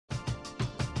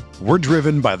We're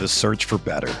driven by the search for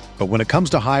better. But when it comes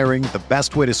to hiring, the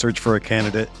best way to search for a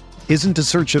candidate isn't to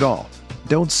search at all.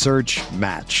 Don't search,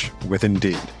 match with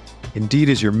Indeed. Indeed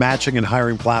is your matching and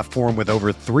hiring platform with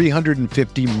over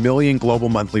 350 million global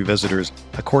monthly visitors,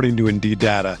 according to Indeed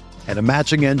data, and a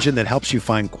matching engine that helps you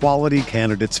find quality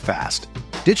candidates fast.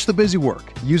 Ditch the busy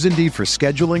work. Use Indeed for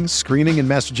scheduling, screening, and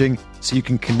messaging so you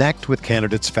can connect with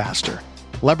candidates faster.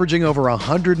 Leveraging over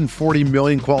 140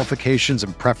 million qualifications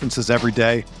and preferences every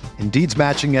day, Indeed's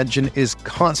matching engine is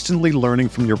constantly learning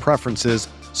from your preferences,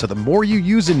 so the more you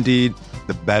use Indeed,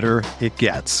 the better it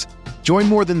gets. Join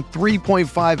more than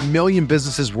 3.5 million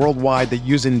businesses worldwide that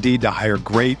use Indeed to hire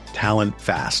great talent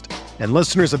fast. And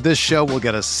listeners of this show will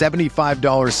get a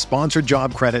 $75 sponsored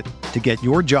job credit to get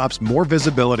your jobs more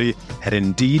visibility at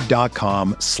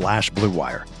Indeed.com/Blue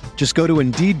Wire. Just go to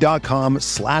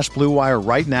Indeed.com/Blue Wire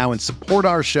right now and support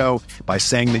our show by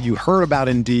saying that you heard about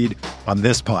Indeed on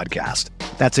this podcast.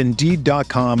 That's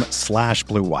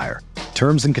Indeed.com/Blue Wire.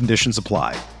 Terms and conditions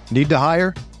apply. Need to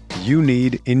hire? You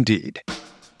need Indeed.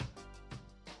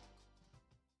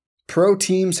 Pro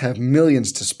teams have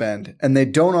millions to spend, and they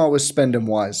don't always spend them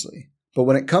wisely. But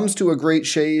when it comes to a great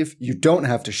shave, you don't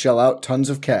have to shell out tons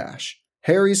of cash.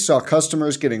 Harry's saw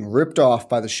customers getting ripped off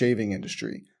by the shaving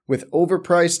industry with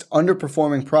overpriced,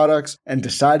 underperforming products and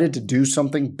decided to do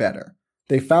something better.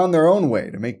 They found their own way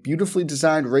to make beautifully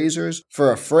designed razors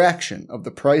for a fraction of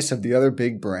the price of the other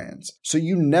big brands, so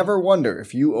you never wonder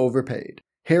if you overpaid.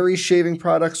 Harry's shaving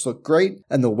products look great,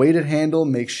 and the weighted handle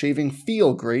makes shaving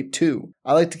feel great too.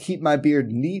 I like to keep my beard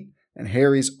neat, and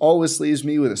Harry's always leaves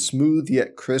me with a smooth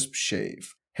yet crisp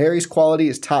shave. Harry's quality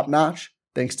is top-notch,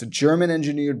 thanks to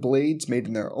German-engineered blades made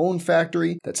in their own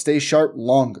factory that stay sharp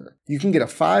longer. You can get a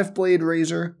 5-blade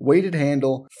razor, weighted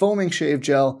handle, foaming shave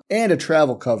gel, and a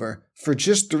travel cover for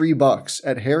just $3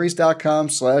 at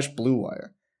harrys.com/Blue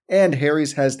Wire. And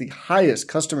Harry's has the highest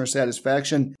customer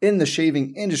satisfaction in the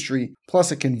shaving industry,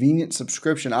 plus a convenient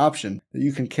subscription option that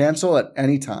you can cancel at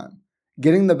any time.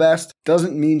 Getting the best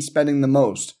doesn't mean spending the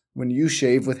most when you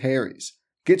shave with Harry's.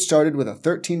 Get started with a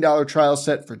 $13 trial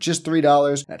set for just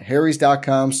 $3 at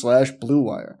harrys.com/Blue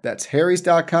Wire. That's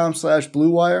harrys.com/Blue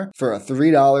Wire for a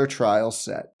 $3 trial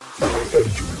set.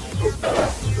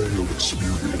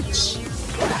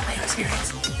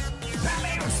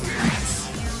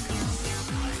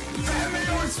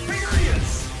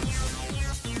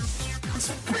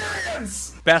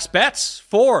 Best bets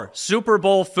for Super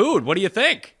Bowl food. What do you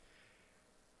think?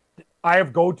 I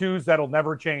have go-tos that'll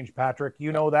never change, Patrick.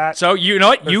 You know that. So you know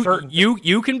what?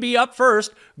 You can be up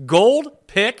first. Gold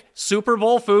pick Super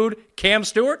Bowl food. Cam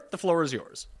Stewart, the floor is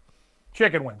yours.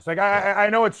 Chicken wings. Like I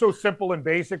know it's so simple and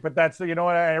basic, but that's, you know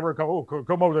what, I ever go,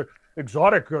 come over to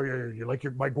exotic. You like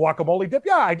my guacamole dip?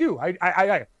 Yeah, I do.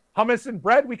 I hummus and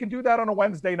bread. We can do that on a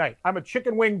Wednesday night. I'm a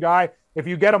chicken wing guy. If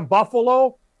you get them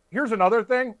buffalo. Here's another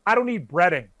thing. I don't need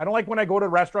breading. I don't like when I go to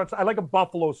restaurants. I like a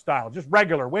buffalo style, just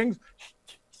regular wings,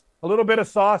 a little bit of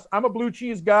sauce. I'm a blue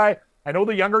cheese guy. I know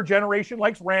the younger generation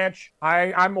likes ranch.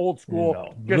 I'm old school.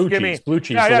 No, just give me blue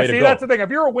cheese. Yeah, see, that's the thing. If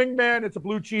you're a wing man, it's a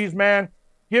blue cheese man.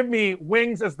 Give me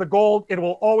wings as the gold. It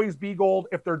will always be gold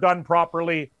if they're done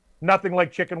properly. Nothing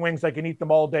like chicken wings. I can eat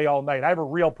them all day, all night. I have a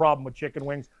real problem with chicken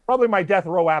wings. Probably my death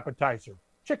row appetizer.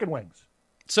 Chicken wings.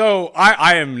 So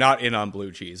I am not in on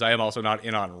blue cheese. I am also not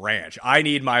in on ranch. I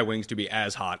need my wings to be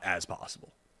as hot as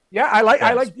possible. Yeah, I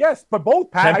like yes, but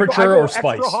both. Temperature or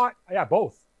spice? Extra hot. Yeah,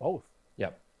 both.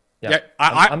 Yep. Yeah,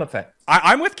 I'm a fan.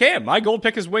 I'm with Cam. My gold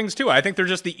pick is wings too. I think they're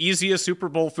just the easiest Super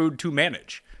Bowl food to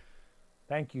manage.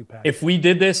 Thank you, Pat. If we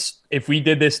did this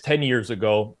 10 years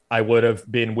ago, I would have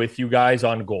been with you guys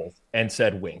on gold and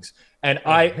said wings. And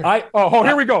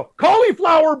here we go.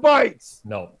 Cauliflower bites.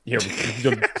 No, here,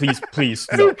 please.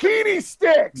 No. Zucchini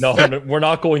sticks. No, we're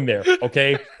not going there.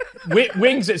 Okay,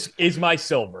 wings is my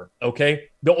silver. Okay,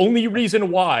 the only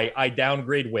reason why I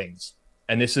downgrade wings,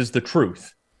 and this is the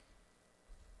truth.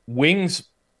 Wings,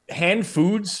 hand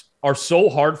foods are so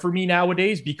hard for me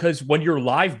nowadays because when you're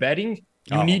live betting.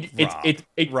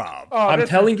 Rob. I'm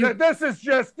telling you, this is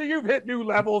just you've hit new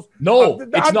levels. No,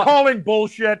 I'm calling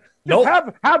bullshit. Just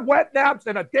have wet naps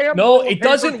and a damn. No, it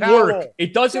doesn't work.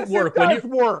 It doesn't work. It does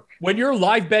work. When you're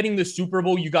live betting the Super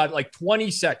Bowl, you got like 20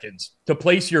 seconds to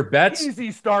place your bets.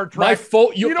 Easy Star Trek. My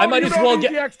phone. I might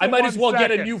as well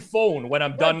get a new phone when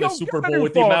I'm done the Super Bowl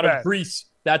with the amount of grease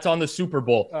that's on the Super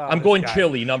Bowl. I'm going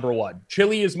chili number one.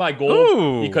 Chili is my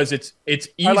goal because it's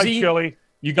easy. I like chili.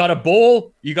 You got a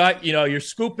bowl. You're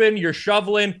scooping, you're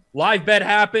shoveling, live bet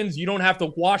happens. You don't have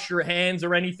to wash your hands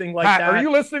or anything like Pat, that. Are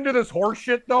you listening to this horse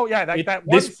shit though? Yeah, that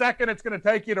 1 second it's going to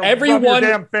take you to rub your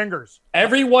damn fingers.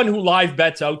 Everyone who live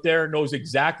bets out there knows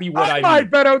exactly what I mean. I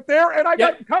bet out there, and I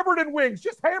got covered in wings.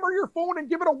 Just hammer your phone and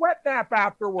give it a wet nap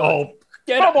afterwards. Oh,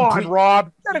 come on,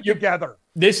 Rob, get it together.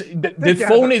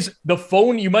 The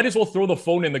phone. You might as well throw the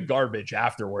phone in the garbage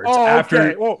afterwards. Oh,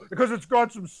 okay. Well, because it's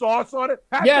got some sauce on it.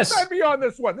 Pat, yes. Send me on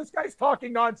this one. This guy's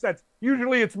talking nonsense.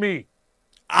 Usually it's me.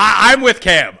 I'm with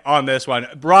Cam on this one.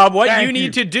 Rob, what you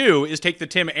need to do is take the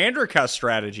Tim Andercuss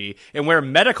strategy and wear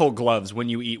medical gloves when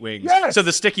you eat wings so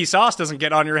the sticky sauce doesn't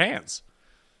get on your hands.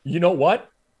 You know what?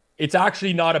 It's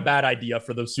actually not a bad idea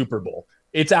for the Super Bowl.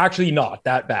 It's actually not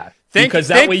that bad. Think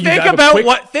about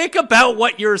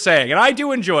what you're saying, and I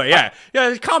do enjoy. Yeah.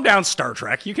 Calm down, Star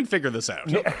Trek. You can figure this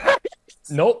out.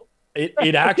 Nope.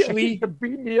 It actually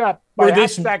beat me up by a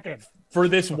second. For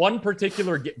this one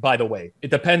particular, by the way,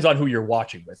 it depends on who you're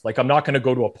watching with. Like, I'm not going to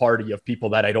go to a party of people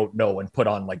that I don't know and put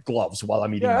on like gloves while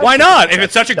I'm eating. Yeah, why not? If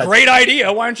it's such a great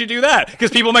idea, why don't you do that? Because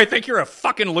people might think you're a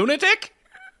fucking lunatic.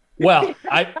 Well,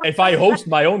 if I host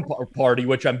my own party,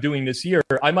 which I'm doing this year,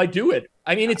 I might do it.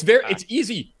 I mean, it's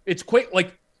easy. It's quick.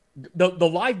 Like the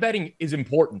live betting is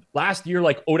important. Last year,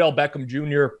 like Odell Beckham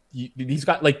Jr., these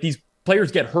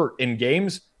players get hurt in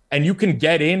games, and you can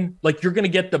get in. Like, you're going to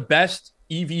get the best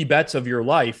EV bets of your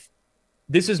life.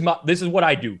 This is what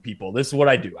I do, people. This is what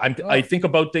I do. I think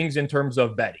about things in terms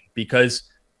of betting because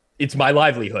it's my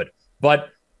livelihood. But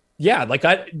yeah, like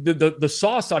the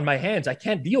sauce on my hands, I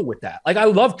can't deal with that. Like, I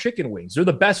love chicken wings. They're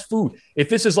the best food. If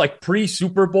this is like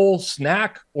pre-Super Bowl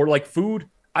snack or like food,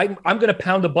 I'm going to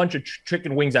pound a bunch of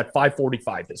chicken wings at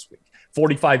 5:45 this week,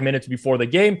 45 minutes before the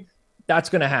game. That's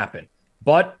going to happen.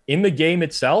 But in the game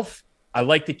itself, I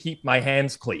like to keep my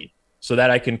hands clean so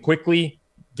that I can quickly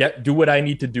do what I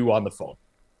need to do on the phone.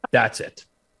 That's it.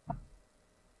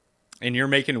 And you're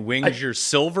making wings your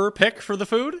silver pick for the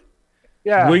food?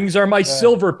 Yeah. Wings are my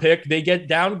silver pick. They get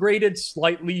downgraded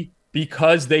slightly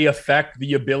because they affect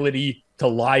the ability to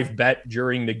live bet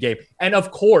during the game. And of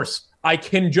course, I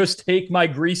can just take my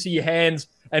greasy hands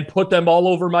and put them all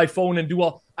over my phone and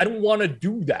I don't want to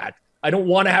do that. I don't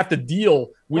want to have to deal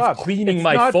with cleaning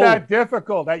my phone. It's not that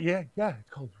difficult. It's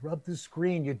called rub the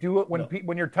screen. You do it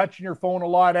when you're touching your phone a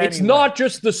lot. Anyway. It's not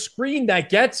just the screen that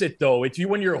gets it, though. It's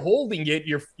when you're holding it,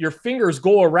 your fingers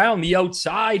go around the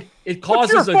outside. It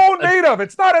causes What's your phone made of?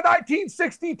 It's not a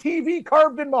 1960 TV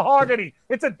carved in mahogany.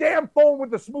 It's a damn phone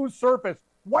with a smooth surface.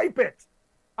 Wipe it.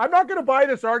 I'm not going to buy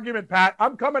this argument, Pat.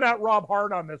 I'm coming at Rob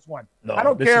hard on this one. No, I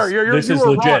don't care. This is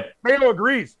legit. Mayo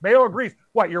agrees.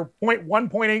 What, your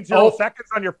 0.1.80 seconds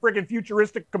on your friggin'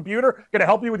 futuristic computer going to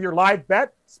help you with your live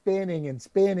bet? Spinning.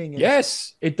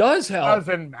 Yes, it does help.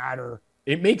 Doesn't matter.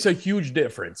 It makes a huge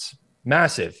difference.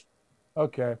 Massive.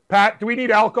 Okay. Pat, do we need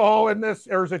alcohol in this,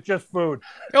 or is it just food?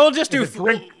 We'll just do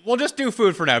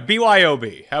food for now.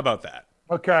 BYOB. How about that?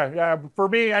 Okay, yeah. For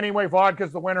me, anyway,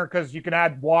 vodka's the winner because you can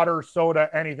add water, soda,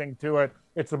 anything to it.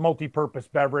 It's a multi-purpose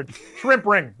beverage. Shrimp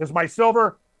ring is my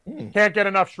silver. Can't get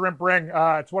enough shrimp ring.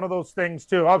 It's one of those things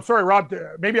too. I'm sorry, Rob.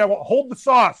 Maybe I won't hold the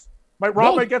sauce.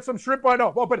 Rob might get some shrimp. I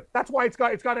know. Well, but that's why it's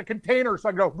got a container, so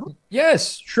I can go.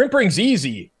 Yes, shrimp ring's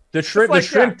easy. The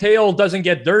shrimp tail doesn't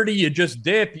get dirty. You just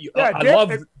dip. I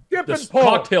love the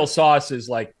cocktail sauce is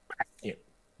like.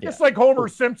 Just like Homer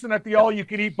Simpson at the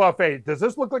all-you-can-eat buffet. Does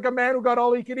this look like a man who got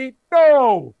all-you-can-eat?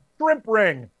 No! Shrimp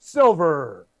ring.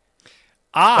 Silver.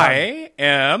 I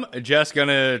am just going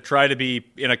to try to be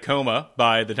in a coma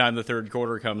by the time the third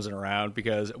quarter comes around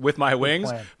because with my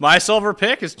wings, my silver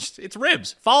pick it's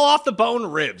ribs. Fall off the bone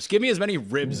ribs. Give me as many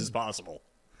ribs as possible.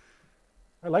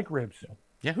 I like ribs.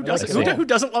 Yeah, who doesn't? Who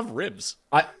doesn't love ribs?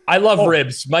 I love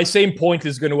ribs. My same point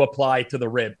is going to apply to the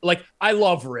rib. Like, I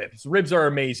love ribs. Ribs are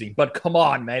amazing. But come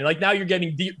on, man. Like, now you're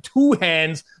getting two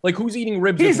hands. Like, who's eating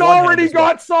ribs? He's already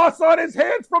got sauce on his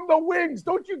hands from the wings.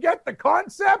 Don't you get the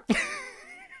concept?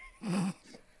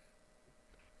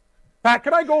 Pat,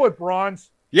 can I go with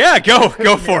bronze? Yeah,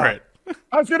 go for it.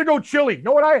 I was going to go chili. You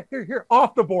know what here,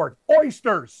 off the board.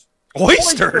 Oysters.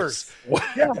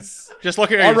 Yes. Just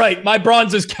looking at all right, my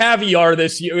bronze is caviar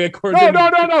this year.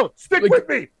 No. Stick with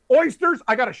me. Oysters,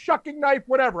 I got a shucking knife,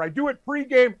 whatever. I do it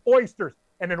pre-game, oysters.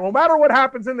 And then no matter what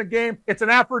happens in the game, it's an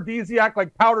aphrodisiac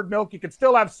like powdered milk. You can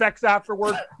still have sex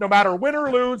afterwards. No matter win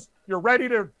or lose, you're ready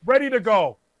to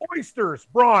go. Oysters,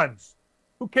 bronze.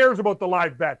 Who cares about the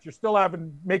live bets? You're still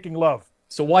making love.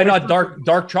 So why not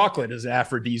dark chocolate as an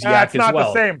aphrodisiac as well? It's not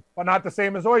the same, but not the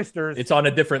same as oysters. It's on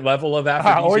a different level of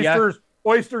aphrodisiac.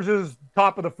 Oysters is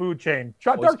top of the food chain.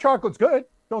 Dark chocolate's good.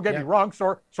 Don't get me wrong.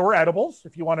 So are edibles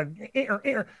if you want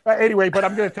to. Anyway, but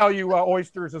I'm going to tell you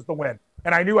oysters is the win.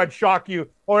 And I knew I'd shock you.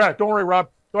 Oh, yeah, don't worry, Rob.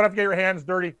 Don't have to get your hands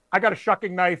dirty. I got a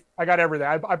shucking knife. I got everything.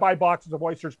 I buy boxes of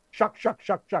oysters. Shuck.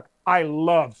 I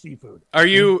love seafood. Are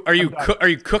you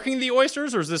cooking the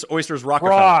oysters, or is this oysters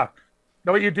Rockefeller?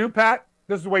 Know what you do, Pat?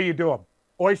 This is the way you do them.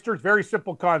 Oysters, very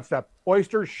simple concept.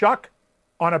 Oysters shuck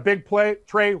on a big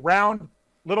tray, round,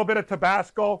 little bit of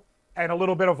Tabasco, and a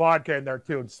little bit of vodka in there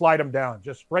too, and slide them down.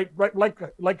 Just right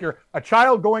like you're a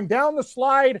child going down the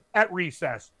slide at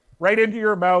recess, right into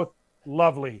your mouth.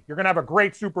 Lovely. You're going to have a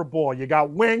great Super Bowl. You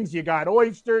got wings, you got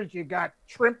oysters, you got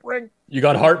shrimp ring. You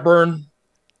got heartburn.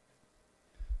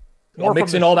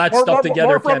 Mixing all that stuff together.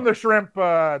 More from the shrimp,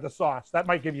 the sauce. That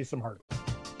might give you some heart.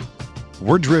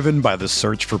 We're driven by the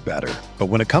search for better. But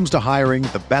when it comes to hiring,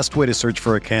 the best way to search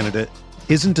for a candidate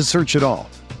isn't to search at all.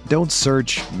 Don't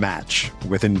search, match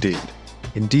with Indeed.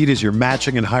 Indeed is your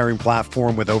matching and hiring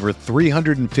platform with over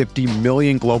 350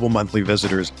 million global monthly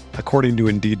visitors, according to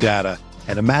Indeed data,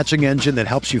 and a matching engine that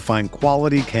helps you find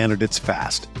quality candidates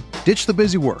fast. Ditch the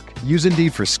busy work. Use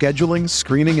Indeed for scheduling,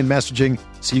 screening, and messaging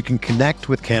so you can connect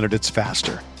with candidates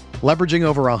faster. Leveraging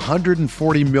over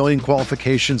 140 million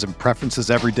qualifications and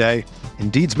preferences every day,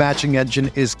 Indeed's matching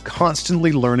engine is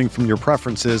constantly learning from your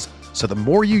preferences, so the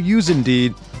more you use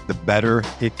Indeed, the better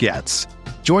it gets.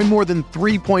 Join more than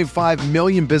 3.5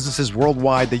 million businesses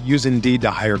worldwide that use Indeed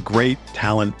to hire great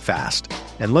talent fast.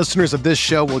 And listeners of this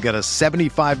show will get a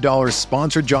 $75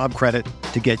 sponsored job credit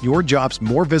to get your jobs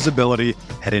more visibility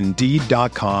at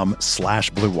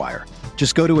Indeed.com/Blue Wire.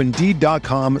 Just go to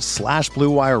Indeed.com/Blue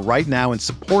Wire right now and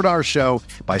support our show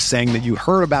by saying that you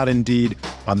heard about Indeed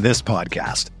on this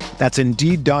podcast. That's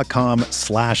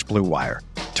Indeed.com/Blue Wire.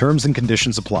 Terms and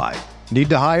conditions apply. Need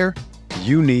to hire?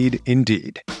 You need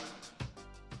Indeed.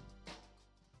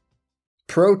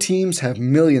 Pro teams have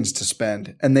millions to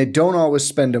spend, and they don't always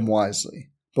spend them wisely.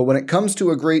 But when it comes to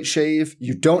a great shave,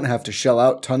 you don't have to shell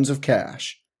out tons of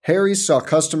cash. Harry's saw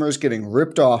customers getting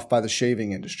ripped off by the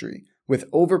shaving industry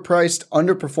with overpriced,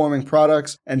 underperforming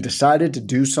products and decided to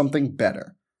do something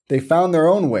better. They found their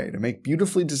own way to make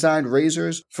beautifully designed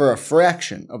razors for a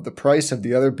fraction of the price of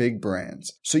the other big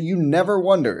brands, so you never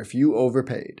wonder if you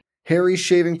overpaid. Harry's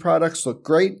shaving products look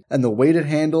great, and the weighted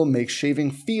handle makes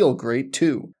shaving feel great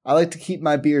too. I like to keep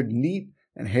my beard neat,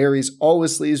 and Harry's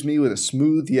always leaves me with a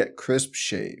smooth yet crisp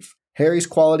shave. Harry's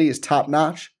quality is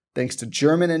top-notch, thanks to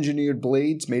German-engineered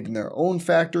blades made in their own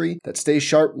factory that stay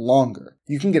sharp longer.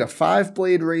 You can get a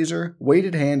 5-blade razor,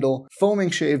 weighted handle,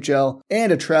 foaming shave gel,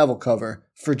 and a travel cover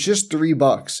for just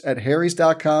 $3 at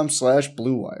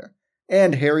harrys.com/Blue Wire.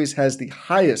 And Harry's has the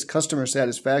highest customer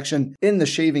satisfaction in the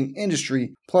shaving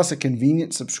industry, plus a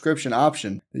convenient subscription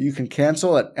option that you can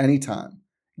cancel at any time.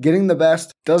 Getting the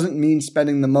best doesn't mean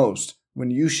spending the most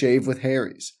when you shave with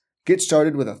Harry's. Get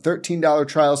started with a $13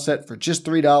 trial set for just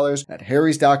 $3 at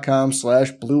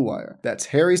harrys.com/Blue Wire. That's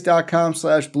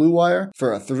harrys.com/Blue Wire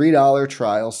for a $3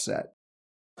 trial set.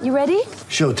 You ready?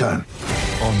 Showtime.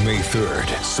 On May 3rd,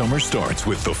 summer starts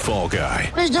with The Fall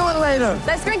Guy. Let's do it later.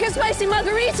 Let's drink a spicy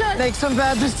margarita. Make some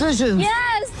bad decisions.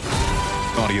 Yes.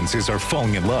 Audiences are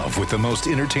falling in love with the most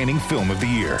entertaining film of the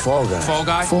year. Fall Guy. Fall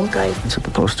Guy? Fall Guy. That's what the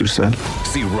poster said.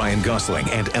 See Ryan Gosling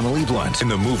and Emily Blunt in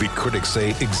the movie critics say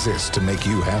exists to make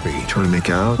you happy. Trying to make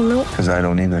it out? Nope. Because I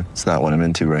don't either. It's not what I'm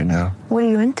into right now. What are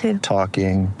you into?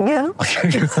 Talking. Yeah.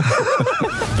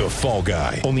 The Fall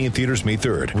Guy. Only in theaters May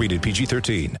 3rd. Rated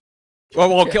PG-13.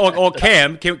 Well,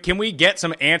 Cam, can we get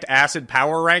some antacid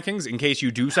power rankings in case you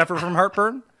do suffer from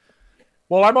heartburn?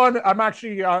 Well, I'm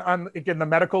actually on in the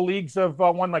medical leagues of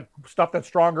one like stuff that's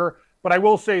stronger. But I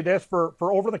will say this for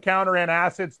over-the-counter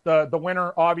antacids, the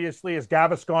winner obviously is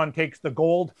Gaviscon takes the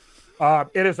gold.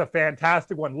 It is a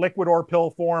fantastic one, liquid or pill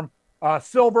form.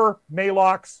 Silver,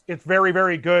 Maalox, it's very,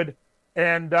 very good.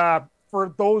 And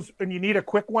for those, and you need a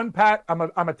quick one, Pat, I'm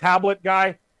a tablet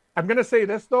guy. I'm going to say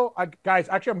this, though. Guys,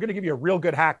 actually, I'm going to give you a real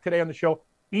good hack today on the show.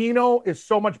 Eno is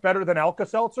so much better than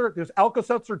Alka-Seltzer. There's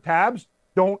Alka-Seltzer tabs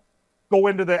don't go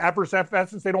into the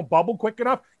effervescence. They don't bubble quick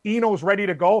enough. Eno's ready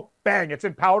to go. Bang, it's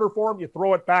in powder form. You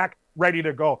throw it back, ready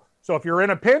to go. So if you're in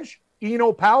a pinch,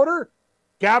 Eno powder,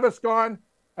 Gaviscon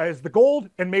is the gold,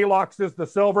 and Maalox is the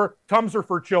silver. Tums are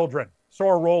for children. So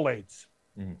are Rolaids.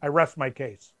 I rest my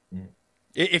case.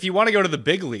 If you want to go to the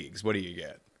big leagues, what do you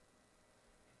get?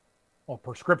 Well,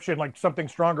 prescription, like something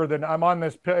stronger than I'm on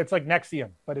this pill. It's like Nexium,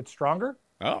 but it's stronger.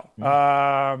 Oh.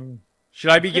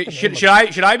 Should I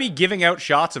be giving out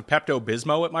shots of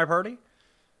Pepto-Bismol at my party?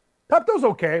 Pepto's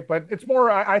okay, but it's more.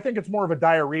 I think it's more of a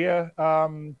diarrhea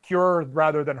cure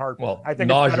rather than heartburn. Well, I think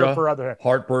nausea, it's better for other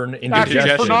heartburn,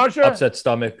 indigestion, nausea, upset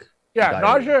stomach. Yeah,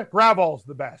 nausea, Gravol's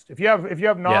the best. If you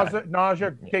have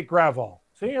nausea, take Gravol.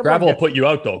 See, Gravol will put you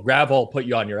out though. Gravol will put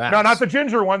you on your ass. No, not the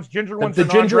ginger ones. Ginger ones. The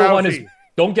ginger one is.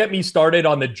 Don't get me started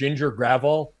on the ginger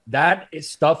Gravol.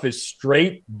 Stuff is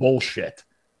straight bullshit.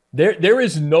 There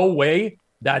is no way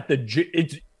that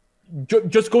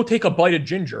just go take a bite of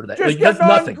ginger. It does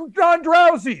nothing.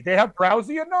 Non-drowsy. They have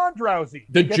drowsy and non-drowsy.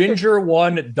 The ginger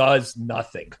one does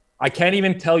nothing. I can't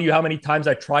even tell you how many times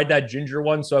I tried that ginger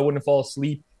one so I wouldn't fall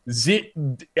asleep.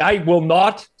 I will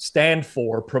not stand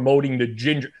for promoting the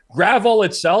ginger. Gravol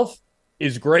itself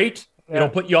is great. Yeah. It'll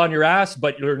put you on your ass,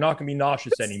 but you're not going to be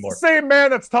nauseous anymore. Same man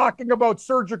that's talking about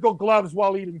surgical gloves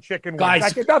while eating chicken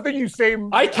wings. Guys, nothing you say.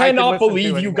 I cannot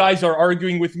believe you guys are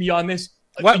arguing with me on this.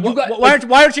 Why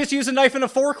don't you just use a knife and a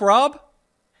fork, Rob?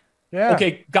 Yeah.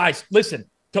 Okay, guys, listen.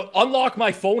 To unlock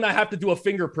my phone, I have to do a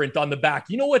fingerprint on the back.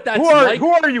 You know what that's like? Who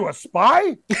are you, a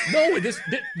spy? No,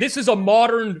 this is a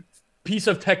modern piece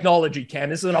of technology, Cam.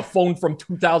 This isn't a phone from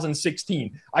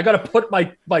 2016. I got to put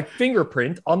my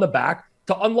fingerprint on the back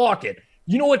to unlock it.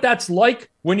 You know what that's like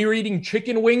when you're eating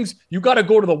chicken wings? You got to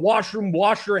go to the washroom,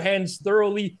 wash your hands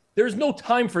thoroughly. There's no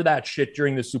time for that shit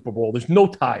during the Super Bowl. There's no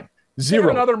time. Zero.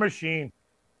 Get another machine.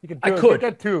 You can I could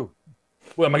get two.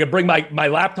 Well, am I going to bring my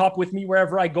laptop with me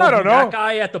wherever I go? I don't know. That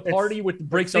guy at the party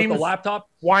breaks out the laptop?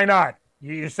 Why not?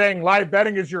 You're saying live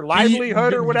betting is your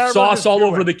livelihood or whatever? Sauce all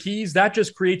over the keys. That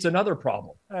just creates another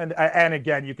problem. And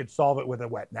again, you could solve it with a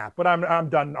wet nap. But I'm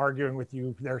done arguing with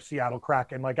you there, Seattle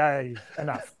Kraken.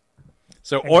 Enough.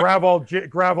 So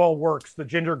Gravol works. The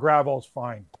ginger Gravol's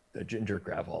fine. The ginger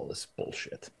Gravol is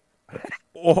bullshit.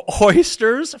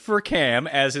 Oysters for Cam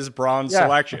as his bronze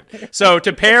selection. So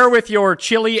to pair with your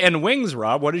chili and wings,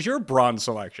 Rob, what is your bronze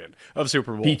selection of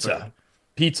Super Bowl pizza? Food?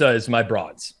 Pizza is my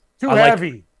bronze. Too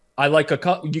heavy.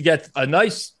 You get a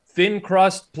nice thin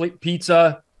crust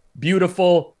pizza,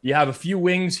 beautiful. You have a few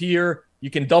wings here. You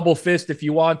can double fist if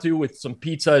you want to with some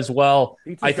pizza as well.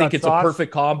 I think it's a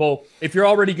perfect combo. If you're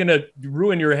already going to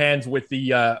ruin your hands with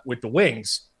the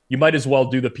wings, you might as well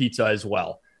do the pizza as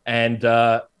well. And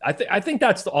I think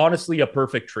that's honestly a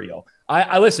perfect trio.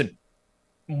 I listen.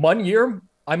 One year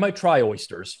I might try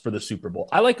oysters for the Super Bowl.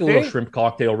 I like a little shrimp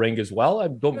cocktail ring as well.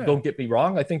 Don't get me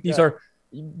wrong. I think these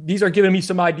are giving me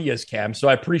some ideas, Cam. So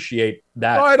I appreciate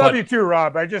that. Oh, I love you too,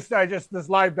 Rob. I just this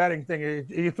live betting thing.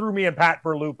 You threw me and Pat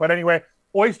for a loop. But anyway,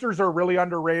 oysters are really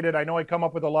underrated. I know I come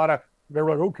up with a lot of. They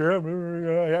were like,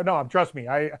 okay, no, trust me.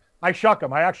 I shuck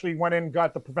them. I actually went in and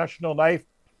got the professional knife.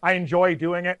 I enjoy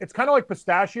doing it. It's kind of like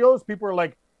pistachios. People are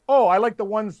like, "Oh, I like the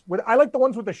ones with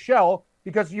the shell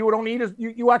because you don't eat as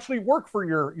you actually work for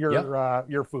your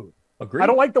food." Agreed. I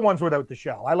don't like the ones without the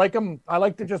shell. I like them. I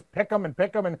like to just pick them, and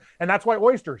that's why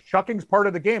oysters shucking's part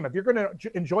of the game. If you're going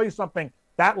to enjoy something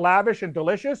that lavish and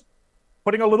delicious,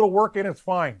 putting a little work in is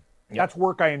fine. Yep. That's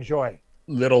work I enjoy.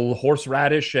 Little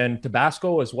horseradish and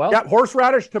Tabasco as well. Yeah,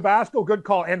 horseradish, Tabasco, good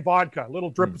call, and vodka.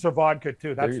 Little drips of vodka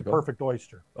too. That's the perfect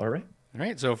oyster. All right. All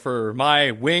right, so for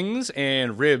my wings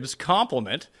and ribs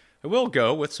compliment, I will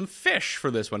go with some fish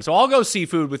for this one. So I'll go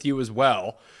seafood with you as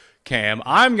well, Cam.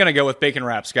 I'm going to go with bacon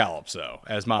wrapped scallops, though,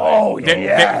 as my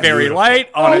very light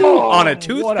on a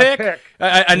toothpick.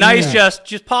 A nice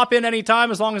just pop in anytime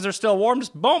as long as they're still warm.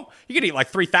 Just boom. You could eat like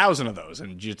 3,000 of those.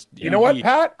 And just you know what,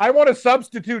 Pat? I want to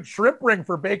substitute shrimp ring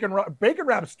for bacon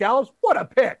wrapped scallops. What a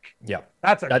pick. Yeah.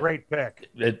 That's a great pick.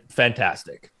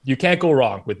 Fantastic. You can't go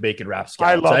wrong with bacon wrapped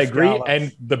scallops. I agree. Scallops.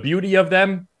 And the beauty of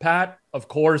them, Pat, of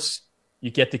course,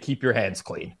 you get to keep your hands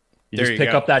clean. You just pick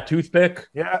up that toothpick,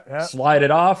 slide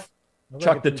it off,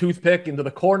 chuck the toothpick into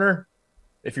the corner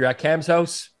if you're at Cam's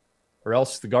house, or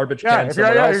else the garbage can. If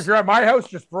you're at my house,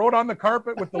 just throw it on the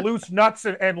carpet with the loose nuts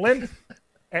and lint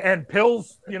and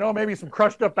pills, maybe some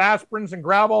crushed up aspirins and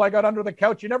Gravol I got under the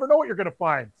couch. You never know what you're going to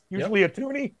find. Usually a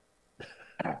toonie.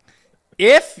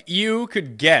 If you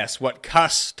could guess what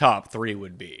Cuss' top 3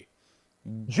 would be.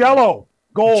 Jell-O,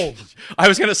 gold. I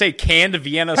was going to say canned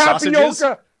Vienna sausages.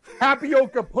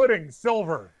 Tapioca pudding,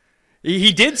 silver.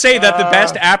 He did say that the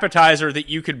best appetizer that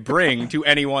you could bring to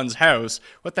anyone's house,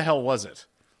 what the hell was it?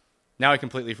 Now I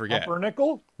completely forget.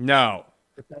 Pumpernickel? No.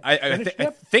 I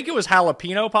think it was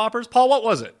jalapeno poppers. Paul, what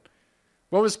was it?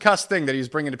 What was Cuss' thing that he was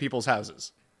bringing to people's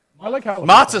houses? I like jalapeno.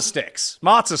 Matzo sticks.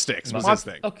 Matzo sticks was his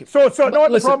thing. Okay. So know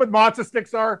what the problem with matzo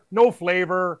sticks are? No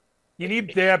flavor. You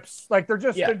need dips. Like they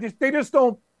just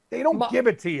don't give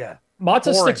it to you.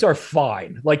 Matzo sticks are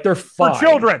fine. Like they're fine.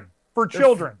 For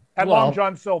children. At Long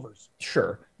John Silver's.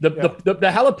 Sure. The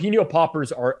jalapeno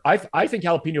poppers are, I think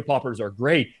jalapeno poppers are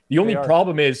great. The only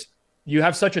problem is you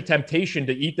have such a temptation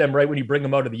to eat them right when you bring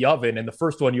them out of the oven. And the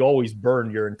first one, you always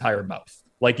burn your entire mouth.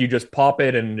 like you just pop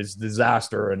it and it's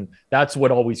disaster. And that's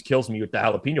what always kills me with the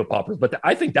jalapeno poppers. But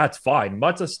I think that's fine.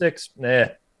 Matzo sticks, I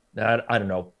don't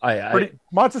know.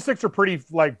 Matzo sticks are pretty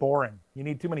like boring. You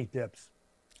need too many dips.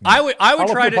 I would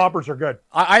try to. Poppers are good.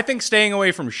 I think staying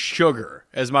away from sugar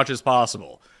as much as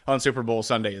possible on Super Bowl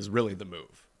Sunday is really the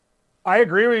move. I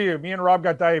agree with you. Me and Rob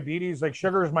got diabetes. Like,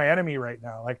 sugar is my enemy right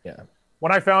now. Like,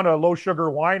 when I found a low sugar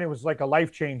wine, it was like a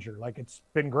life changer. Like, it's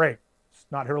been great. It's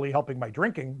not really helping my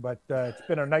drinking, but it's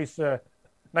been a nice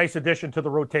addition to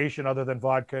the rotation other than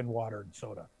vodka and water and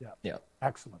soda. Yeah.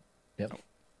 Excellent. Yep.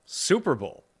 Super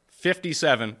Bowl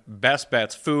 57 best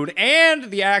bets, food,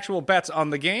 and the actual bets on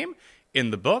the game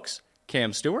in the books.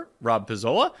 Cam Stewart, Rob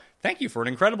Pizzola, thank you for an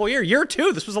incredible year. Year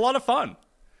 2, this was a lot of fun.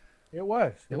 It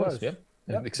was. Yeah.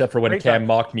 Yep. Except for when Cam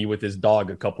mocked me with his dog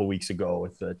a couple weeks ago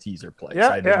with the teaser plays.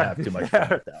 I didn't have too much fun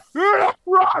with that.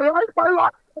 My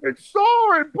life, it's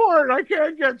so important. I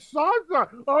can't get salsa.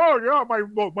 Oh, yeah,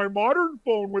 my modern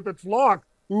phone with its lock.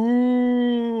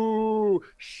 Ooh,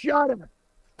 shut it.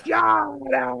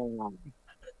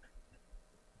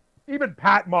 Even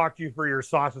Pat mocked you for your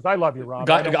sauces. I love you, Rob.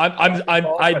 You're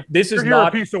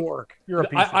a piece of work.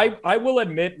 I will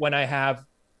admit when I have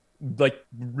like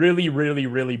really, really,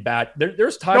 really bad.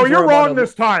 There's times. No, you're wrong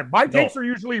this time. My takes are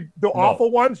usually the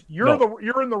awful ones. You're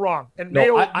in the wrong. And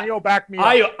Mayo backed me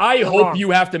up. I hope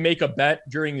you have to make a bet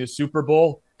during the Super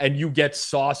Bowl and you get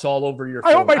sauce all over your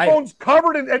phone. I hope my phone's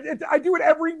covered and I do it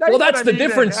every night. Well, that's the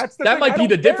difference. That might be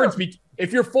the difference.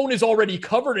 If your phone is already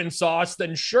covered in sauce,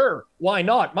 then sure, why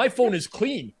not? My phone is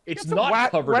clean. It's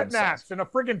not covered in sauce. And a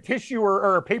friggin' tissue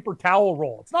or a paper towel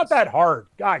roll. It's not that hard.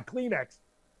 God, Kleenex.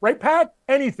 Right, Pat?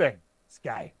 Anything. This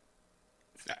guy.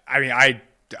 I mean,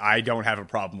 I don't have a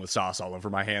problem with sauce all over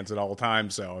my hands at all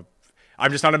times, so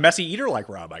I'm just not a messy eater like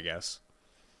Rob, I guess.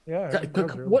 Yeah.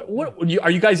 What are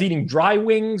you guys eating? Dry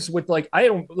wings with like I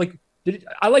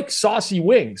like saucy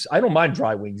wings. I don't mind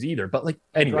dry wings either, but like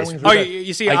anyways.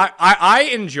 You see, I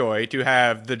enjoy to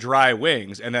have the dry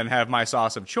wings and then have my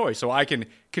sauce of choice, so I can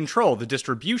control the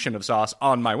distribution of sauce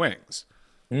on my wings.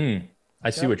 I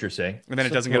see what you're saying. And then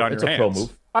it doesn't get on your hands. It's a pro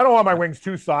move. I don't want my wings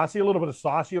too saucy, a little bit of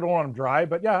sauce. You don't want them dry,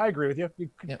 but yeah, I agree with you.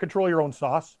 You control your own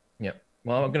sauce. Yeah.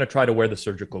 Well, I'm going to try to wear the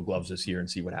surgical gloves this year and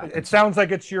see what happens. It sounds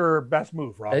like it's your best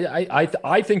move, Rob.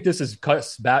 I think this is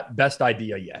best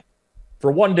idea yet.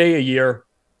 For one day a year,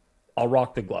 I'll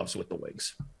rock the gloves with the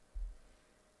wings.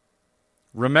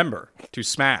 Remember to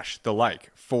smash the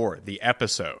like for the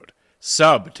episode.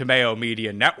 Sub to Mayo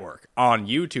Media Network on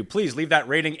YouTube. Please leave that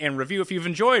rating and review. If you've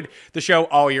enjoyed the show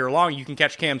all year long, you can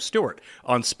catch Cam Stewart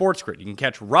on Sports Grid. You can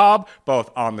catch Rob both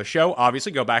on the show.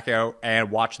 Obviously, go back out and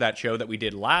watch that show that we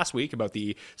did last week about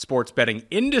the sports betting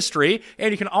industry.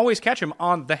 And you can always catch him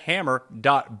on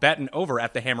thehammer.betting over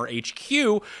at the Hammer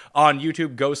HQ on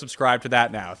YouTube. Go subscribe to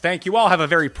that now. Thank you all. Have a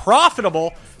very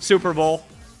profitable Super Bowl.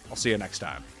 I'll see you next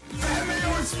time.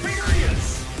 Mayo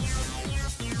Experience!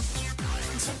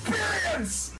 Experience!